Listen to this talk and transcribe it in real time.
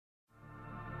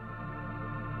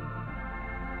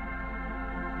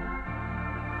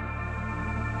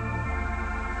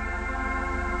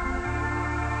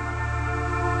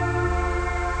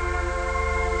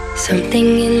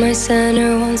Something in my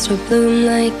center wants to bloom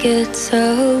like it's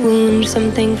a wound.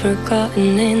 Something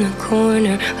forgotten in the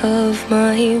corner of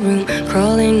my room,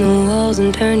 crawling the walls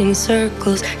and turning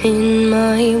circles in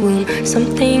my womb.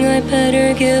 Something I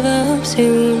better give up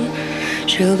soon.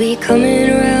 She'll be coming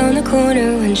around the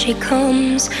corner when she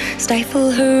comes.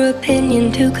 Stifle her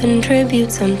opinion to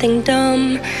contribute something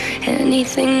dumb.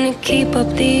 Anything to keep up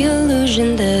the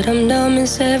illusion that I'm dumb.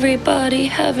 Is everybody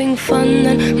having fun?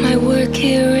 Then my work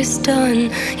here is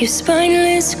done. You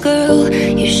spineless girl,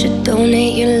 you should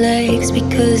donate your legs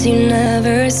because you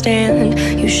never stand.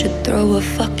 You should throw a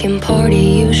fucking party,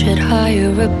 you should hire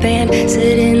a band.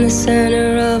 Sit in the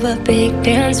center of a big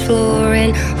dance floor.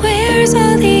 And where's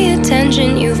all the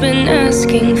attention you've been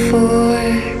asking for?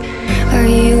 Are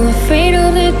you afraid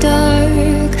of the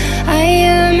dark? I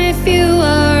am if you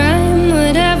are. I'm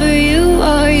whatever you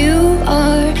are, you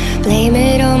are. Blame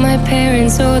it on my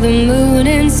parents or the moon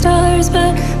and stars,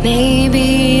 but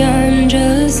maybe I'm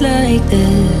just like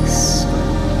this.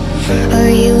 Are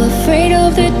you afraid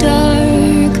of the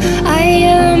dark? I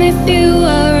am if you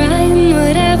are. I'm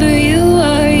whatever you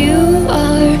are, you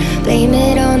are. Blame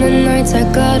it on the nights I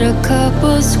got a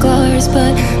couple scars,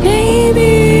 but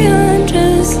maybe I'm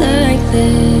just like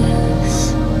this.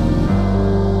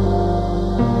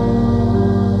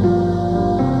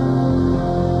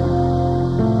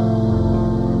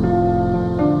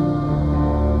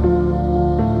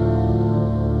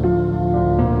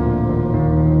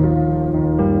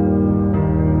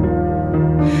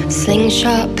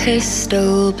 Slingshot,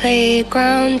 pistol,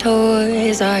 playground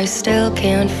toys. I still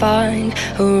can't find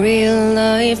a real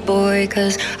life boy,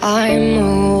 'cause I'm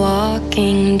a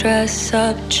walking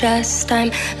dress-up chest.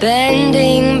 I'm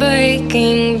bending,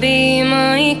 breaking, be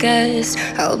my guest.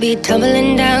 I'll be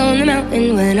tumbling down the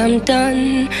mountain when I'm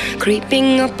done.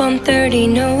 Creeping up on 30,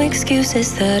 no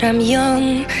excuses that I'm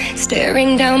young.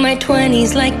 Staring down my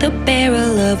 20s like the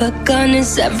barrel of a gun.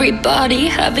 Is everybody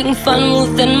having fun? Well,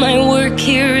 then my work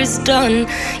here is done.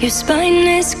 You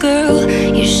spineless girl,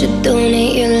 you should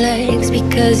donate your legs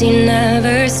because you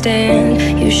never stand.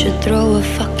 You should throw a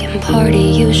fucking party,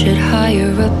 you should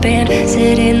hire a band.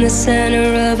 Sit in the center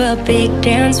of a big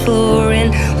dance floor. And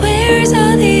where's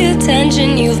all the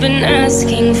attention you've been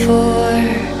asking for?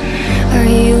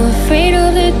 Are you afraid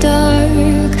of the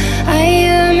dark? I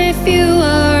am if you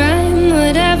are. I'm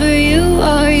whatever you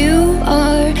are, you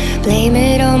are. Blame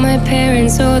it on my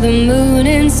parents or the moon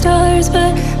and stars,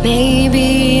 but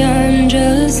maybe I'm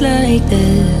just like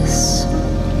this.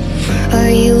 Are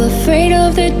you afraid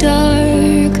of the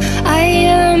dark? I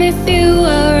am if you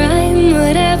are. I'm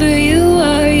whatever you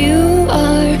are, you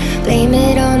are. Blame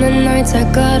it on the nights I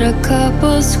got a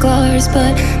couple scars,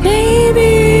 but maybe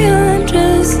I'm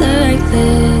just like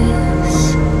this.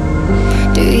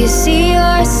 Do you see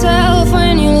yourself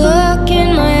when you look in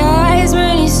my eyes?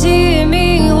 When you see me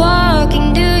walking,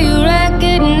 do you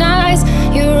recognize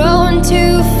your own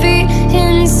 2 feet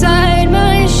inside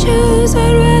my shoes?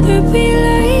 I'd rather be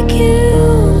like you.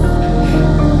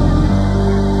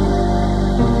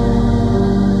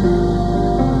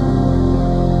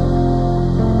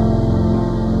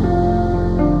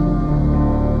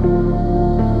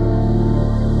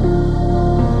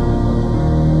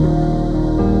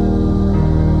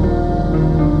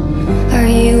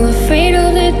 Are you afraid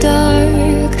of the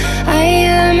dark? I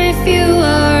am if you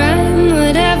are. I'm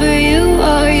whatever you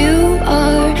are, you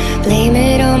are. Blame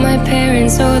it on my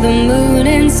parents or the moon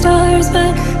and stars,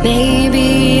 but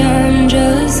maybe I'm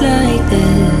just like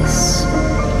this.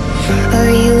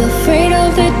 Are you afraid of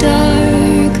the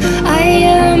dark? I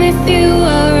am if you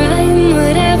are. I'm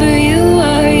whatever you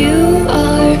are, you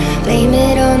are. Blame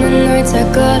it on the nights I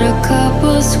got a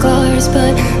couple scars,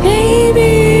 but maybe